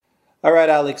All right,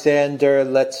 Alexander,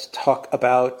 let's talk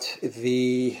about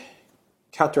the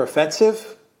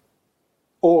counteroffensive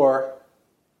or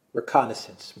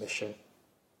reconnaissance mission.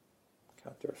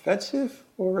 Counteroffensive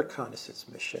or reconnaissance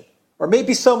mission? Or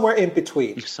maybe somewhere in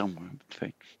between. Somewhere in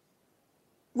between.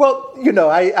 Well,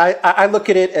 I look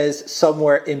at it as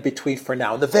somewhere in between for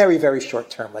now. In the very, very short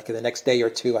term, like in the next day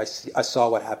or two, I saw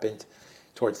what happened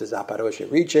towards the Zaporozhye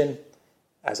region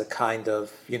as a kind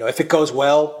of, if it goes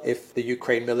well, if the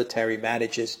Ukraine military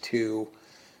manages to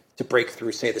break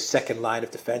through, say, the second line of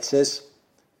defenses,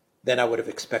 then I would have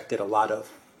expected a lot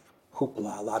of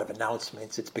hoopla, a lot of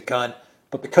announcements. It's begun.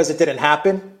 But because it didn't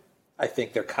happen, I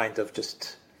think they're kind of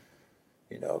just,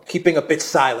 keeping a bit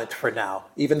silent for now.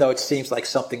 Even though it seems like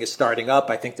something is starting up,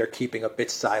 I think they're keeping a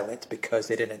bit silent because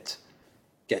they didn't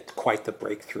get quite the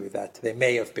breakthrough that they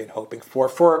may have been hoping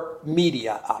for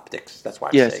media optics. That's why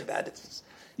I'm saying that.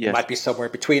 It might be somewhere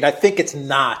in between. I think it's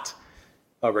not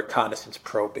a reconnaissance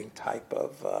probing type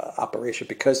of operation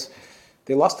because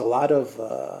they lost a lot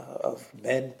of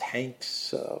men,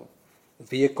 tanks,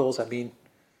 vehicles. I mean,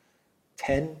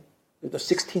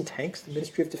 16 tanks, the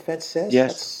Ministry of Defense says.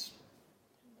 Yes.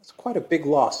 That's quite a big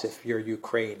loss if you're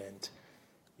Ukraine and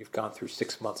you've gone through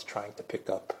 6 months trying to pick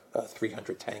up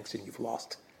 300 tanks and you've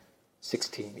lost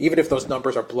 16. Even if those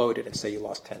numbers are bloated and say you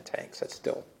lost 10 tanks, that's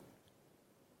still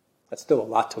a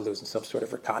lot to lose in some sort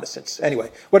of reconnaissance.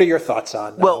 Anyway, what are your thoughts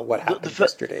on what happened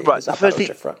yesterday? Right,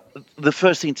 the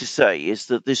first thing to say is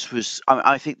that this was,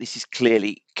 I think this is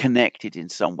clearly connected in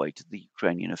some way to the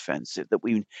Ukrainian offensive that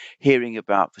we've been hearing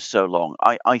about for so long.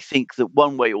 I think that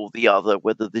one way or the other,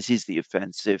 whether this is the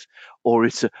offensive or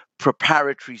it's a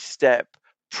preparatory step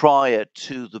prior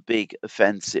to the big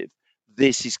offensive,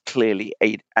 this is clearly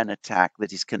an attack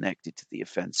that is connected to the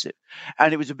offensive.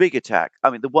 And it was a big attack. I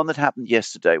mean, the one that happened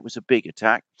yesterday was a big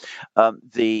attack.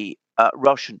 The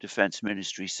Russian Defense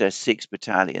Ministry says 6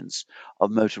 battalions of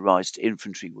motorized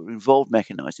infantry were involved,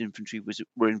 mechanized infantry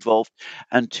were involved,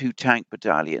 and 2 tank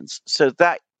battalions. So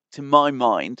that, to my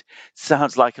mind,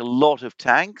 sounds like a lot of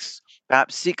tanks,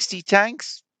 perhaps 60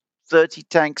 tanks, 30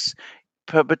 tanks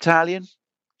per battalion.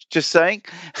 Just saying,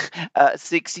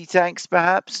 60 tanks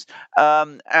perhaps,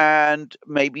 and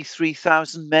maybe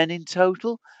 3,000 men in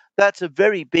total. That's a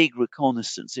very big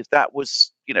reconnaissance. If that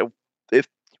was, if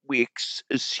we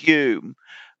assume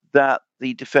that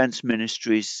the defense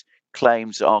ministry's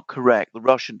claims are correct, the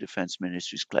Russian defense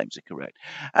ministry's claims are correct.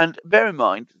 And bear in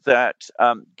mind that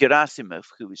Gerasimov,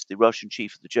 who is the Russian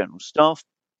chief of the general staff,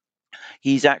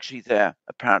 he's actually there.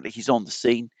 Apparently, he's on the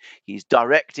scene. He's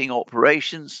directing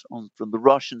operations from the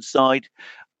Russian side,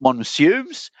 one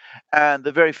assumes. And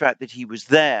the very fact that he was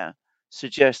there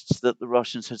suggests that the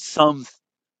Russians had some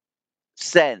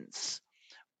sense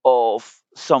of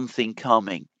something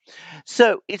coming.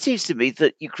 So it seems to me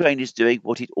that Ukraine is doing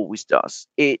what it always does.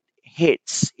 It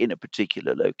hits in a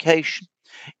particular location.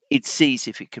 It sees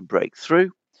if it can break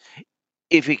through.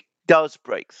 If it does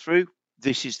break through,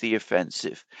 this is the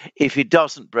offensive. If it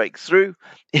doesn't break through,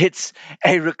 it's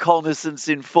a reconnaissance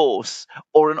in force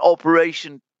or an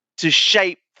operation to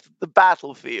shape the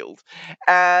battlefield.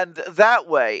 And that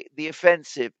way, the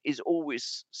offensive is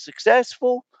always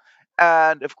successful.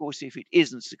 And of course, if it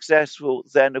isn't successful,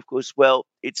 then of course, well,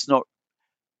 it's not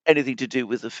anything to do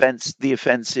with the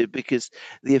offensive, because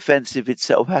the offensive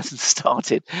itself hasn't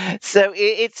started. So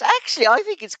it's actually, I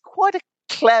think it's quite a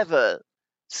clever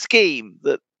scheme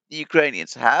that the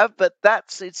Ukrainians have, but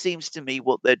that's, it seems to me,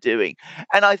 what they're doing.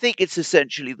 And I think it's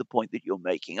essentially the point that you're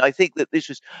making. I think that this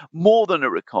was more than a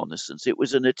reconnaissance. It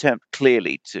was an attempt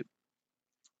clearly to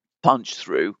punch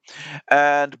through.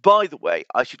 And by the way,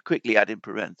 I should quickly add in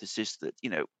parenthesis that,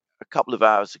 a couple of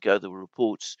hours ago, there were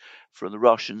reports from the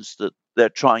Russians that they're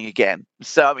trying again.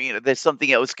 So, I mean, there's something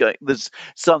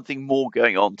more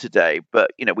going on today,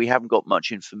 but, we haven't got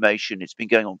much information. It's been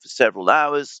going on for several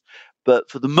hours, but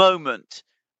for the moment,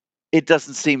 it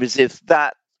doesn't seem as if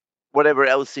that, whatever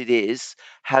else it is,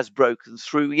 has broken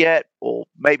through yet, or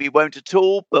maybe won't at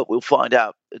all, but we'll find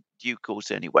out in due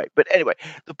course anyway. But anyway,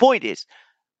 the point is,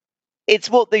 it's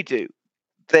what they do.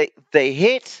 They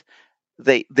hit,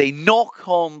 they knock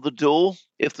on the door.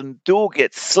 If the door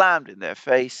gets slammed in their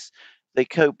face, they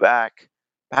go back,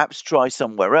 perhaps try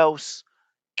somewhere else,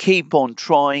 keep on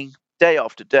trying day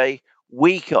after day,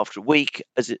 week after week,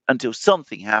 until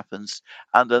something happens,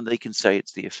 and then they can say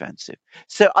it's the offensive.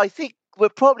 So I think we're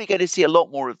probably going to see a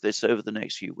lot more of this over the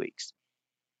next few weeks.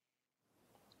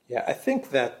 Yeah, I think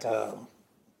that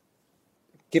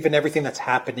given everything that's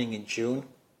happening in June,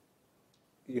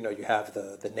 you have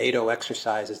the NATO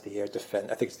exercises, the air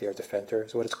defense. I think it's the air defender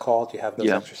is what it's called. You have those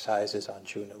exercises on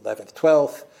June 11th,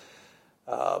 12th.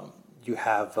 You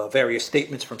have various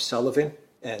statements from Sullivan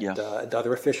Yeah. and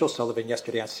other officials. Sullivan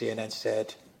yesterday on CNN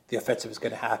said the offensive is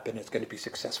going to happen. It's going to be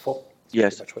successful. It's pretty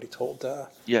Yes. much what he told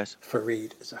Yes.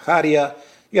 Fareed Zakaria.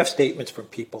 You have statements from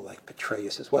people like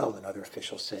Petraeus as well and other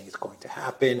officials saying it's going to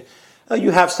happen.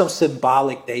 You have some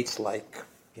symbolic dates like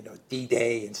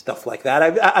D-Day and stuff like that.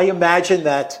 I imagine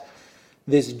that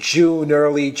this June,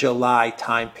 early July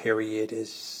time period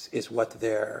is what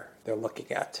they're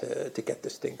looking at to get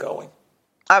this thing going.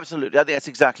 Absolutely. I think that's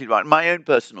exactly right. My own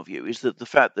personal view is that the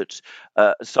fact that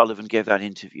Sullivan gave that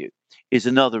interview is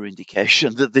another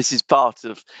indication that this is part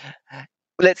of,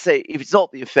 let's say, if it's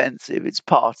not the offensive, it's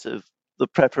part of the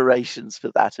preparations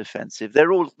for that offensive.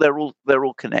 They're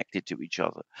all connected to each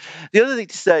other. The other thing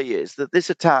to say is that this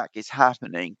attack is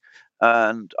happening,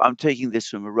 and I'm taking this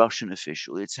from a Russian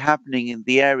official. It's happening in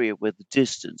the area where the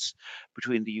distance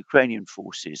between the Ukrainian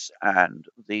forces and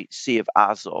the Sea of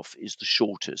Azov is the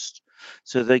shortest.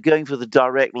 So they're going for the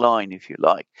direct line, if you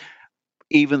like,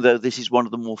 even though this is one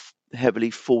of the more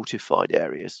heavily fortified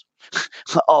areas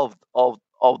of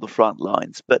the front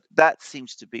lines. But that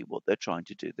seems to be what they're trying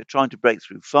to do. They're trying to break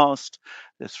through fast.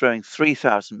 They're throwing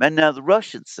 3,000 men. Now, the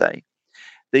Russians say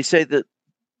that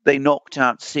they knocked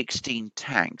out 16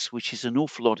 tanks, which is an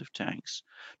awful lot of tanks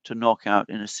to knock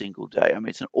out in a single day. I mean,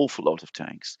 it's an awful lot of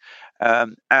tanks.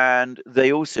 And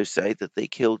they also say that they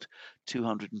killed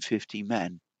 250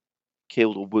 men,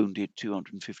 killed or wounded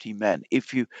 250 men.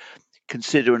 If you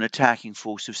consider an attacking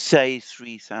force of, say,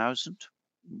 3,000,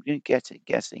 you get it,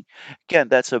 guessing. Again,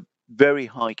 that's a very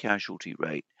high casualty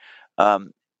rate.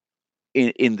 Um,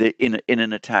 in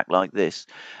an attack like this.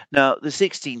 Now, the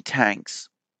 16 tanks,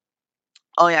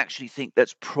 I actually think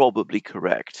that's probably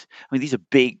correct. I mean, these are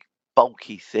big,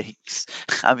 bulky things.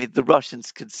 I mean, the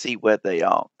Russians can see where they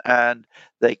are, and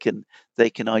they can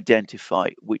identify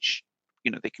which.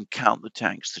 They can count the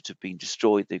tanks that have been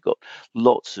destroyed. They've got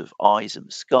lots of eyes in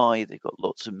the sky. They've got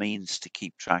lots of means to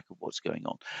keep track of what's going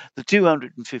on. The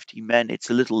 250 men,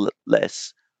 it's a little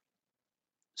less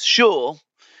sure,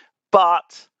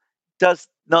 but does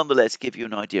nonetheless give you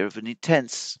an idea of an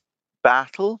intense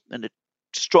battle and a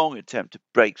strong attempt to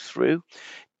break through.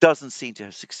 Doesn't seem to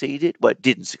have succeeded. Well, it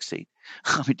didn't succeed.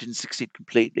 I mean, it didn't succeed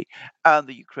completely. And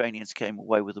the Ukrainians came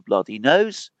away with a bloody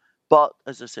nose. But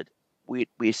as I said,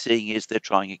 we're seeing is they're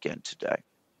trying again today.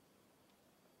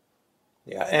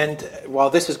 Yeah, and while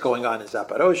this is going on in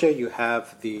Zaporozhye, you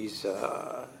have these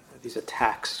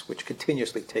attacks which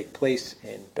continuously take place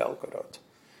in Belgorod.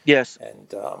 Yes,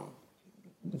 And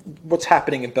what's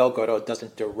happening in Belgorod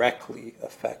doesn't directly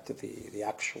affect the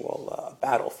actual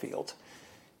battlefield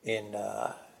in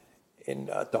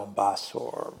Donbass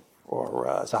or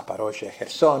Zaporozhye,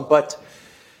 Kherson, but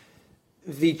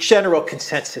the general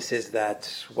consensus is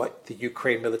that what the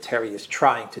Ukraine military is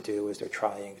trying to do is they're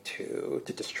trying to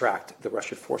distract the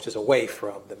Russian forces away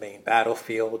from the main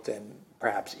battlefield and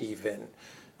perhaps even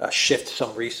shift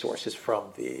some resources from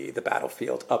the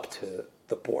battlefield up to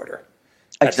the border.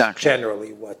 That's exactly.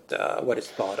 generally what is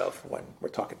thought of when we're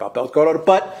talking about Belgorod.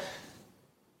 But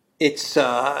it's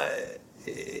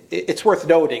it's worth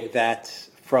noting that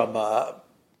from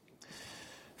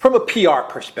a PR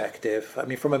perspective, I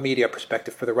mean, from a media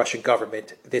perspective, for the Russian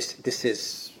government, this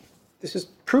is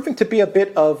proving to be a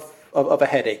bit of a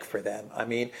headache for them. I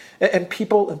mean, and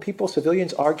people,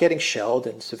 civilians are getting shelled,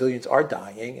 and civilians are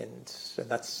dying, and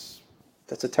that's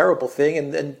a terrible thing.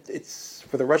 And it's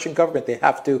for the Russian government, they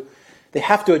have to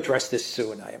address this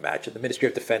soon. I imagine the Ministry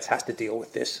of Defense has to deal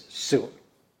with this soon.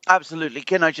 Absolutely.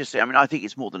 Can I just say, I mean, I think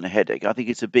it's more than a headache. I think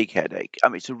it's a big headache. I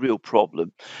mean, it's a real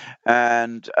problem.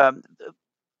 And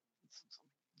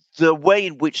the way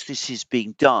in which this is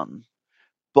being done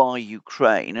by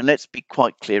Ukraine, and let's be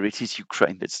quite clear, it is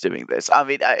Ukraine that's doing this. I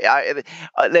mean,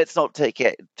 let's not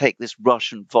take this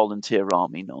Russian volunteer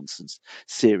army nonsense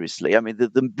seriously. I mean,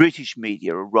 the British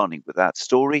media are running with that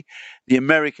story. The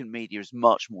American media is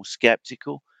much more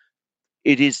skeptical.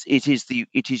 It is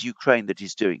Ukraine that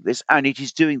is doing this, and it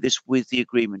is doing this with the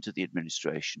agreement of the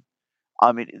administration.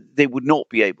 I mean, they would not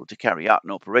be able to carry out an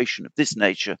operation of this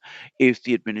nature if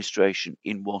the administration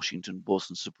in Washington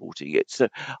wasn't supporting it. So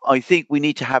I think we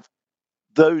need to have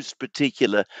those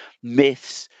particular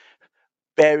myths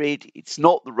buried. It's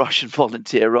not the Russian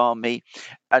volunteer army,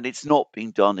 and it's not being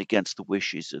done against the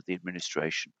wishes of the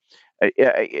administration.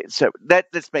 So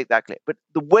let's make that clear. But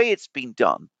the way it's been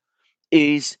done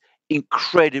is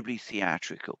incredibly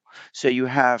theatrical. So you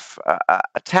have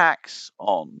attacks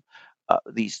on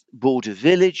these border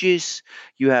villages.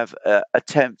 You have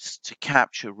attempts to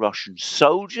capture Russian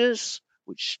soldiers,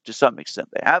 which to some extent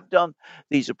they have done.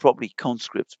 These are probably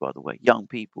conscripts, by the way, young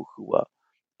people who are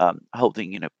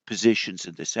holding positions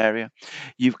in this area.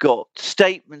 You've got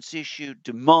statements issued,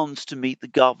 demands to meet the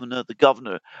governor. The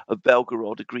governor of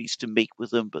Belgorod agrees to meet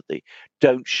with them, but they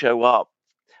don't show up.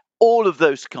 All of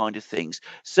those kind of things.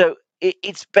 So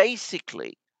it's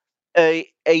basically a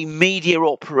media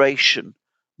operation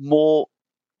more,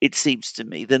 it seems to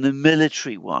me, than a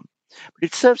military one. But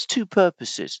it serves two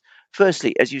purposes.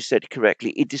 Firstly, as you said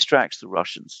correctly, it distracts the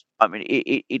Russians. I mean,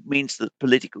 it means that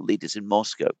political leaders in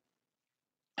Moscow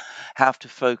have to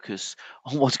focus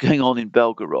on what's going on in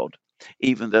Belgorod,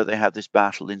 even though they have this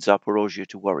battle in Zaporozhye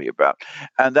to worry about.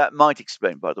 And that might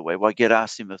explain, by the way, why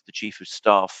Gerasimov, the chief of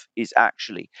staff, is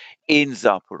actually in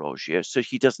Zaporozhye, so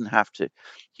he doesn't have to,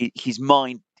 his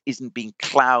mind isn't being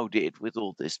clouded with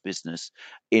all this business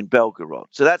in Belgorod.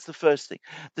 So that's the first thing.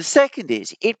 The second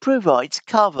is it provides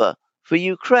cover for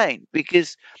Ukraine,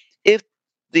 because if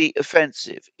the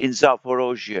offensive in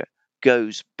Zaporozhye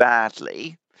goes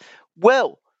badly,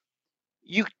 well,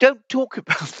 you don't talk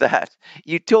about that.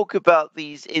 You talk about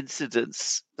these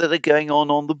incidents that are going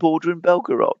on the border in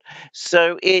Belgorod.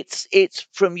 So it's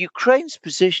from Ukraine's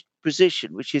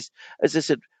position, which is, as I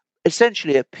said,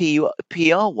 essentially a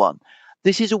PR one.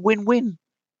 This is a win-win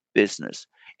business.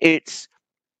 It's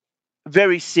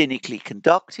very cynically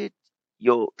conducted.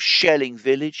 You're shelling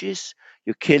villages,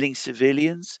 you're killing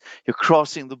civilians, you're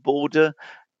crossing the border,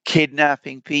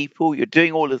 kidnapping people, you're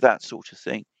doing all of that sort of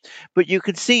thing. But you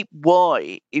can see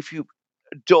why, if you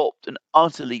adopt an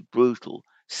utterly brutal,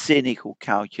 cynical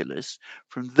calculus,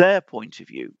 from their point of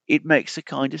view, it makes a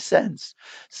kind of sense.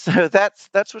 So that's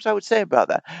what I would say about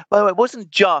that. By the way, it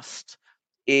wasn't just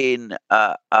in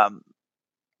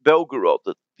Belgorod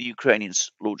that the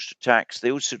Ukrainians launched attacks.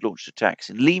 They also launched attacks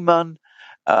in Liman,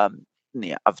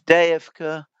 near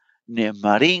Avdiivka, near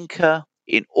Marinka.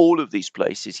 In all of these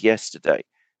places yesterday,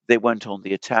 they went on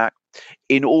the attack.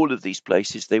 In all of these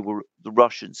places, the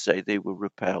Russians say they were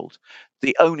repelled.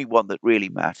 The only one that really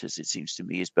matters, it seems to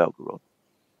me, is Belgorod.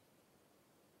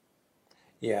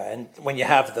 Yeah, and when you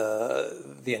have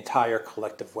the entire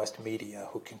collective West media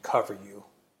who can cover you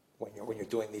when you're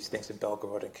doing these things in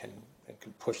Belgorod and can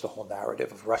push the whole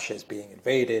narrative of Russia is being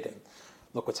invaded and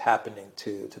look what's happening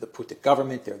to the Putin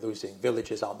government. They're losing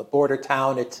villages on the border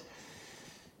town. It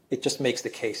just makes the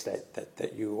case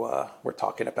that you were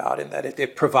talking about, in that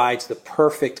it provides the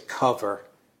perfect cover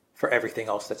for everything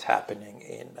else that's happening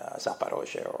in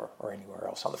Zaporozhye or anywhere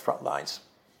else on the front lines.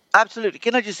 Absolutely.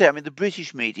 Can I just say, I mean, the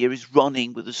British media is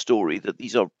running with the story that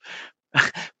these are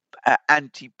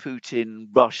anti-Putin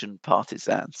Russian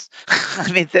partisans.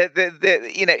 I mean, they're,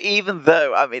 even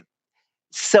though, I mean,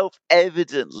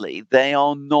 self-evidently they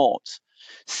are not.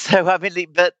 So, I mean,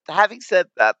 but having said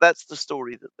that, that's the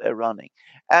story that they're running.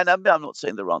 And I'm not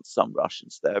saying there aren't some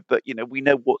Russians there, but, we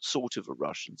know what sort of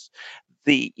Russians.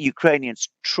 The Ukrainians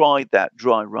tried that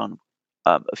dry run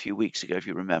a few weeks ago, if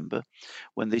you remember,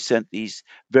 when they sent these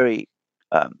very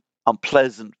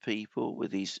unpleasant people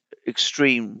with these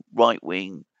extreme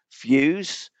right-wing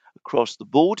views across the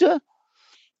border.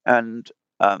 And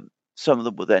some of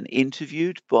them were then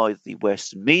interviewed by the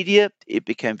Western media. It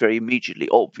became very immediately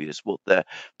obvious what their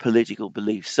political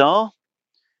beliefs are.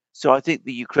 So I think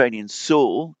the Ukrainians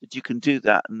saw that you can do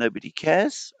that and nobody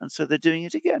cares. And so they're doing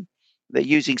it again. They're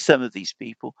using some of these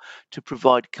people to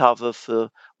provide cover for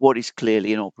what is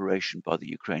clearly an operation by the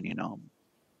Ukrainian army.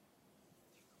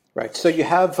 Right. So you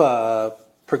have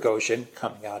Prigozhin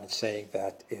coming out and saying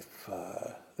that if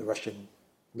the Russian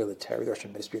military, the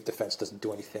Russian Ministry of Defense doesn't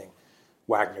do anything,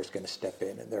 Wagner's going to step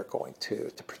in and they're going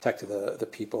to protect the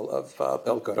people of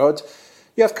Belgorod.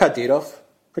 You have Kadyrov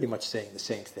pretty much saying the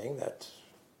same thing, that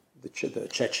the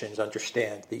Chechens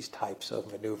understand these types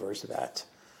of maneuvers that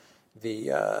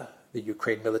the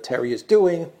Ukraine military is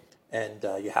doing, and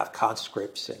you have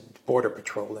conscripts and border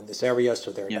patrol in this area,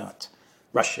 so they're not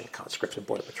Russian conscripts and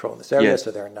border patrol in this area,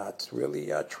 so they're not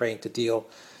really trained to deal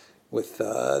with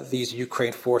these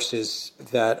Ukraine forces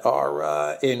that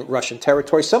are in Russian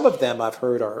territory. Some of them, I've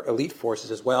heard, are elite forces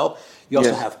as well. You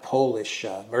also have Polish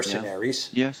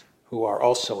mercenaries who are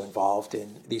also involved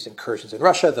in these incursions in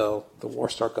Russia, though the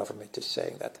Warsaw government is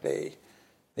saying that they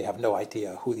have no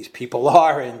idea who these people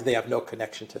are and they have no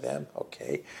connection to them.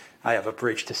 Okay, I have a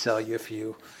bridge to sell you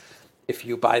if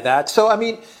you buy that. So, I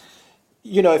mean,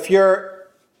 if you're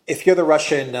the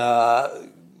Russian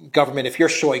government, if you're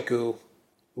Shoigu,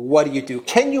 what do?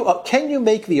 Can you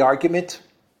make the argument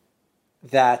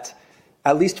that,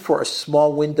 at least for a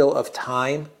small window of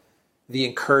time, the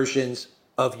incursions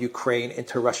of Ukraine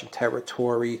into Russian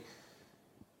territory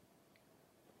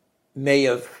may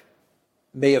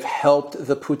have helped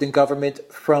the Putin government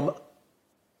from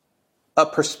a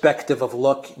perspective of,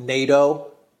 look,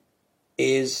 NATO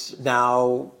is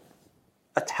now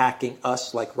attacking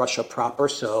us like Russia proper.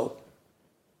 So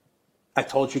I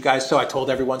told you guys so. I told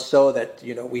everyone so that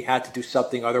we had to do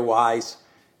something, otherwise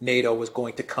NATO was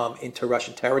going to come into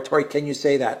Russian territory. Can you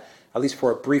say that at least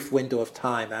for a brief window of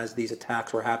time, as these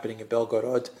attacks were happening in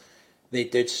Belgorod, they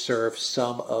did serve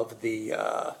some of the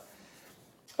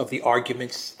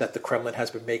arguments that the Kremlin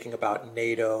has been making about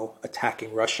NATO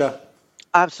attacking Russia?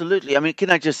 Absolutely. I mean, can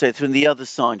I just say, from the other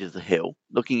side of the hill,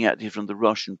 looking at it from the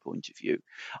Russian point of view,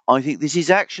 I think this is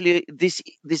actually this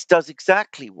does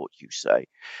exactly what you say,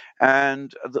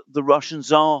 and the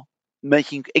Russians are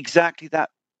making exactly that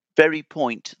very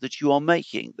point that you are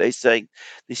making. They say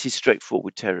this is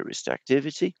straightforward terrorist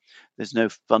activity. There's no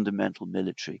fundamental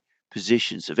military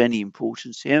positions of any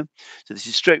importance here. So this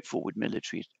is straightforward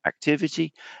military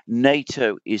activity.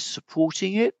 NATO is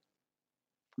supporting it.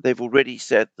 They've already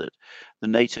said that the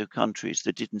NATO countries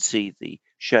that didn't see the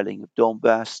shelling of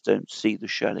Donbass don't see the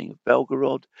shelling of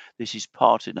Belgorod. This is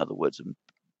part, in other words, of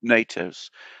NATO's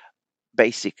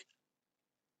basic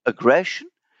aggression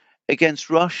against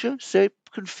Russia. So it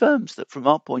confirms that from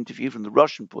our point of view, from the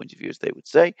Russian point of view, as they would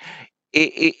say,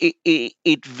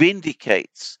 it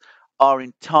vindicates our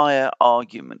entire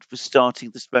argument for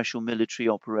starting the special military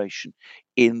operation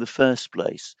in the first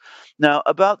place. Now,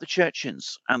 about the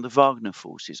Chechens and the Wagner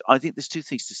forces, I think there's two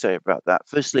things to say about that.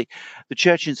 Firstly, the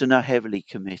Chechens are now heavily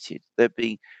committed. They're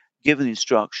being given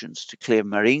instructions to clear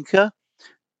Marinka,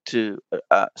 to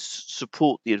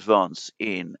support the advance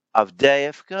in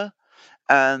Avdiivka,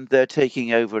 and they're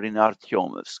taking over in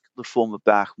Artyomovsk, the former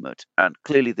Bakhmut. And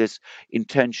clearly, there's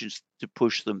intentions to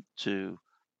push them to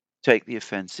take the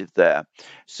offensive there.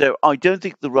 So I don't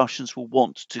think the Russians will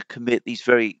want to commit these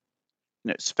very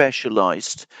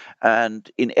specialized and,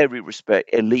 in every respect,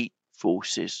 elite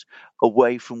forces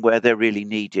away from where they're really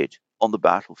needed on the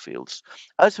battlefields.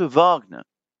 As for Wagner,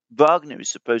 Wagner is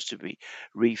supposed to be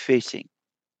refitting.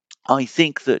 I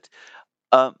think that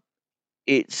um,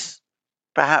 it's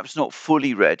perhaps not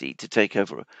fully ready to take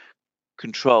over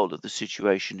control of the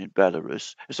situation in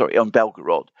Belarus, sorry, on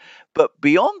Belgorod. But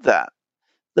beyond that,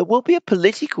 there will be a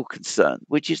political concern,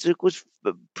 which is that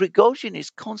Prigozhin is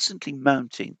constantly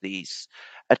mounting these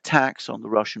attacks on the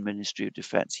Russian Ministry of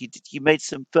Defense. He made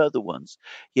some further ones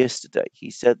yesterday.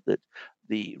 He said that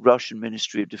the Russian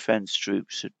Ministry of Defense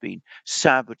troops had been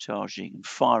sabotaging and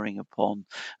firing upon,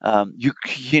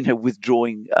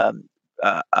 withdrawing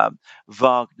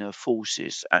Wagner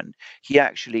forces, and he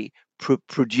actually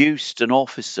produced an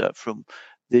officer from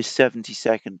this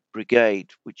 72nd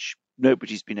Brigade, which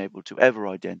nobody's been able to ever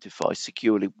identify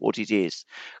securely what it is,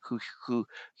 who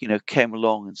came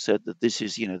along and said that this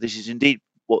is indeed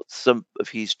what some of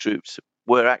his troops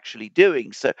were actually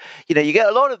doing. So you get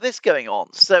a lot of this going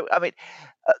on. So I mean,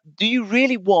 do you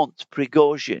really want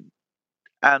Prigozhin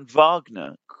and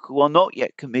Wagner, who are not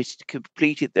yet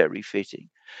completed their refitting,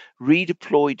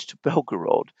 redeployed to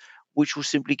Belgorod, which will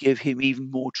simply give him even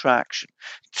more traction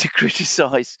to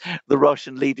criticize the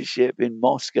Russian leadership in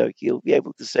Moscow? He'll be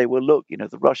able to say, well, look,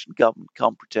 the Russian government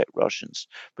can't protect Russians,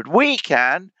 but we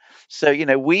can. So,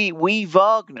 we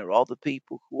Wagner are the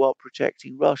people who are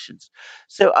protecting Russians.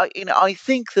 So, I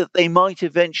think that they might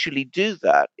eventually do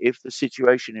that if the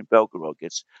situation in Belgorod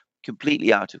gets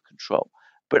completely out of control,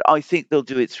 but I think they'll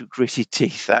do it through gritted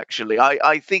teeth, actually.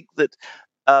 I think that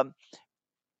um,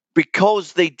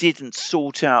 because they didn't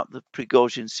sort out the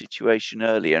Prigozhin situation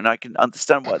earlier, and I can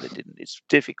understand why they didn't. It's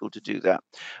difficult to do that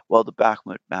while the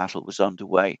Bakhmut battle was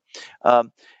underway.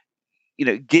 Um,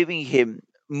 giving him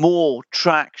more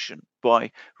traction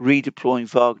by redeploying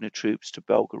Wagner troops to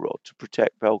Belgorod to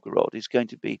protect Belgorod is going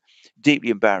to be deeply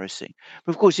embarrassing.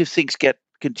 But of course, if things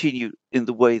continue in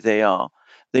the way they are,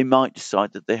 they might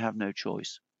decide that they have no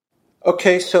choice.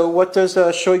 Okay, so what does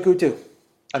Shoigu do?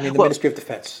 I mean, the Well, Ministry of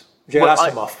Defense, well,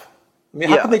 I Gerasimov. I mean,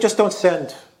 how come yeah, they just don't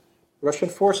send Russian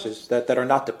forces that are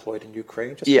not deployed in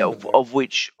Ukraine? Just yeah, send them there. of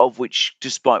which,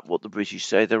 despite what the British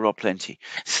say, there are plenty.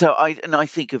 So I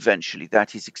think eventually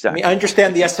that is I mean, I exactly what they're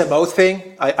understand the going to do. SMO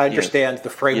thing. I Yes, understand the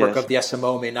framework yes, of the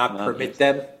SMO may not permit yes,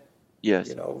 them,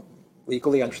 yes.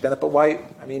 legally. I understand that, but why?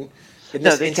 I mean, in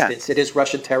No, this they can. instance, it is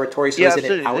Russian territory, so Yeah, isn't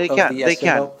it absolutely. out They of can. the They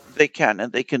can. SMO? They can,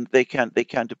 and they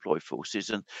can deploy forces,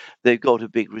 and they've got a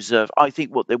big reserve. I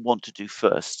think what they want to do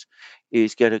first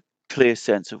is get a clear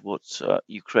sense of what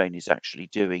Ukraine is actually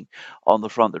doing on the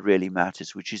front that really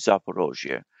matters, which is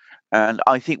Zaporozhye. And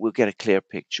I think we'll get a clear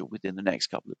picture within the next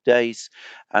couple of days.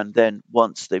 And then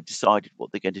once they've decided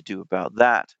what they're going to do about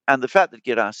that, and the fact that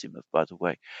Gerasimov, by the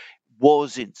way,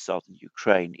 was in southern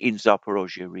Ukraine, in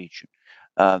Zaporozhye region,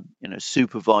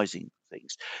 supervising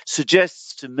things,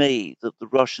 suggests to me that the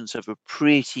Russians have a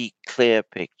pretty clear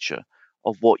picture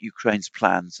of what Ukraine's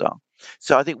plans are.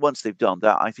 So I think once they've done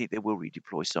that, I think they will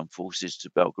redeploy some forces to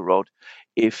Belgorod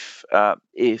if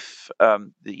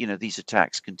these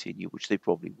attacks continue, which they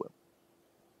probably will.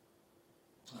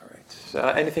 All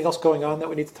right. Anything else going on that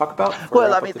we need to talk about before we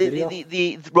Well, I wrap mean, up the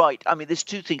video? right. I mean, there's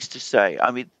two things to say.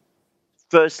 I mean,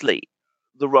 firstly,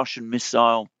 the Russian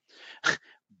missile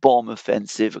bomb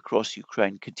offensive across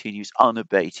Ukraine continues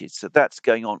unabated. So that's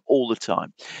going on all the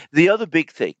time. The other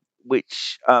big thing,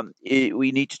 which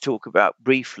we need to talk about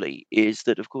briefly, is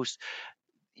that, of course,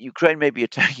 Ukraine may be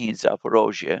attacking in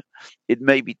Zaporozhye. It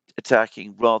may be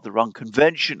attacking rather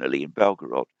unconventionally in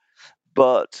Belgorod,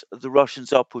 but the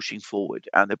Russians are pushing forward,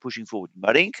 and they're pushing forward in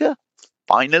Marinka.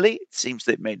 Finally, it seems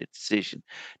they've made a decision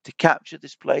to capture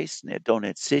this place near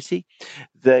Donetsk city.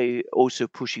 They also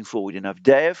pushing forward in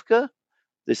Avdiivka,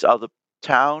 this other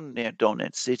town near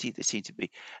Donetsk city. They seem to be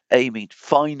aiming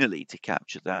finally to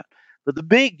capture that. But the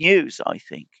big news, I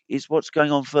think, is what's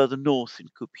going on further north in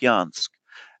Kupiansk.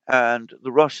 And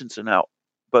the Russians are now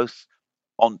both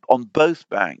on both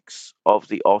banks of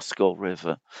the Oskol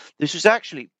River. This was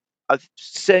actually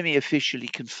semi-officially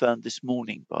confirmed this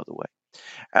morning, by the way.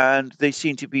 And they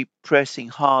seem to be pressing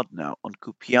hard now on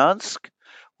Kupiansk,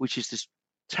 which is this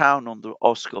town on the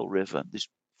Oskol River, this,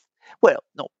 well,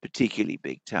 not particularly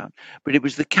big town, but it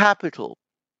was the capital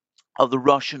of the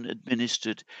Russian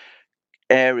administered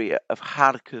area of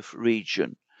Kharkiv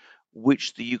region,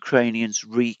 which the Ukrainians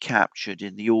recaptured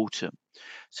in the autumn.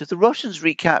 So the Russians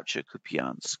recapture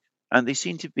Kupiansk, and they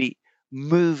seem to be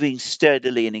moving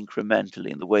steadily and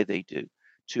incrementally in the way they do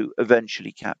to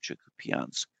eventually capture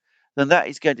Kupiansk. Then that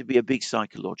is going to be a big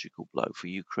psychological blow for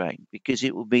Ukraine, because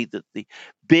it will mean that the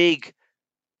big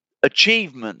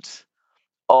achievement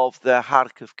of their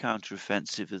Kharkiv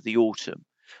counteroffensive of the autumn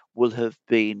will have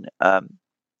been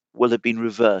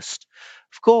reversed.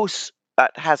 Of course,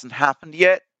 that hasn't happened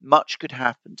yet. Much could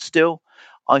happen still.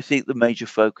 I think the major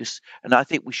focus, and I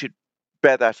think we should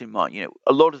bear that in mind.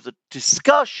 A lot of the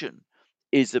discussion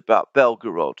is about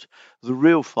Belgorod. The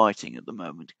real fighting at the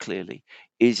moment, clearly,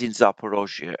 is in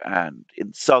Zaporozhye and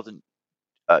in southern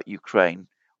Ukraine,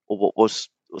 or what was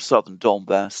southern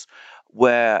Donbass,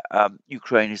 where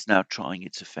Ukraine is now trying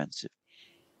its offensive.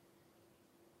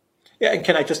 Yeah, and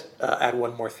can I just add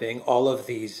one more thing? All of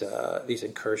these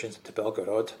incursions into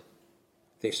Belgorod,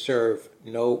 they serve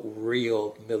no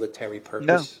real military No,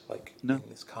 purpose, like in no.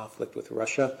 this conflict with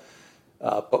Russia.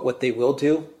 But what they will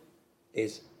do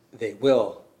is they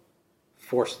will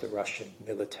force the Russian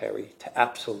military to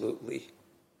absolutely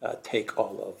take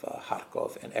all of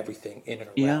Kharkov and everything in and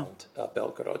Yeah, around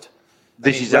Belgorod. I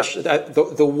this mean, is Russia.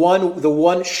 The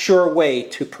one sure way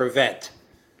to prevent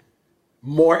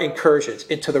more incursions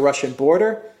into the Russian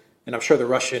border, and I'm sure the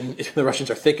Russians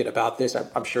are thinking about this.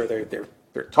 I'm sure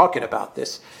they're talking about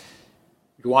this.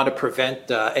 You want to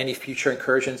prevent any future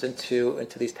incursions into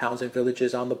these towns and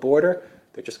villages on the border.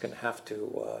 They're just going to have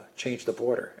to change the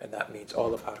border, and that means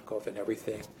all of Kharkov and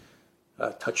everything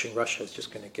touching Russia is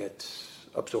just going to get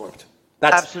absorbed.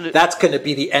 absolutely. That's going to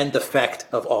be the end effect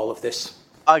of all of this.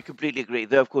 I completely agree.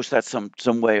 Though, of course, that's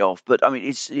some way off. But I mean,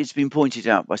 it's been pointed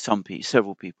out by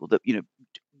several people that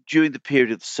during the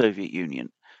period of the Soviet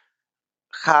Union,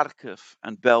 Kharkiv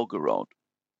and Belgorod,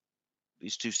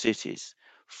 these two cities,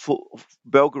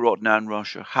 Belgorod now in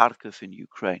Russia, Kharkiv in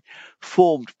Ukraine,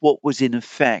 formed what was in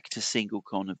effect a single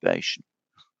conurbation,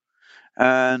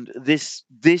 and this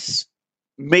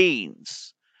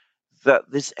means that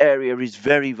this area is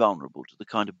very vulnerable to the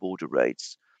kind of border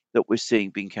raids that we're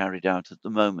seeing being carried out at the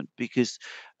moment, because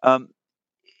um,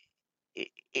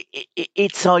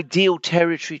 it's ideal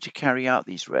territory to carry out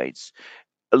these raids.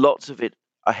 Lots of it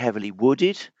are heavily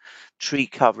wooded. Tree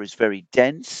cover is very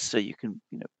dense, so you can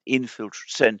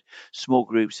send small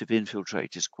groups of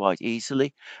infiltrators quite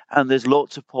easily. And there's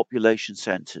lots of population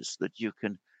centres that you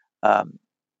can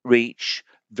reach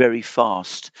very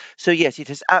fast. So yes, it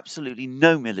has absolutely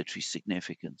no military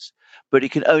significance, but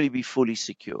it can only be fully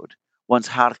secured once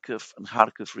Kharkiv and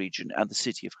Kharkiv region and the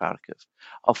city of Kharkiv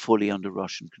are fully under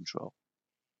Russian control.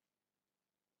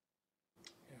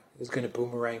 It's going to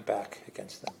boomerang back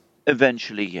against them.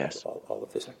 Eventually, yes. All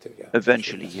of this activity. Yeah,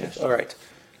 Eventually, yes. All right.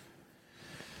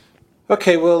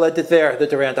 Okay, we'll end it there.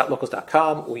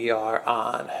 TheDuran.locals.com. We are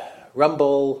on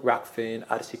Rumble, Rockfin,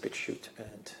 Odyssey, BitChute,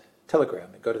 and Telegram.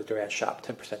 And go to the Duran shop,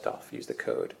 10% off. Use the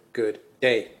code GOOD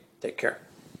DAY. Take care.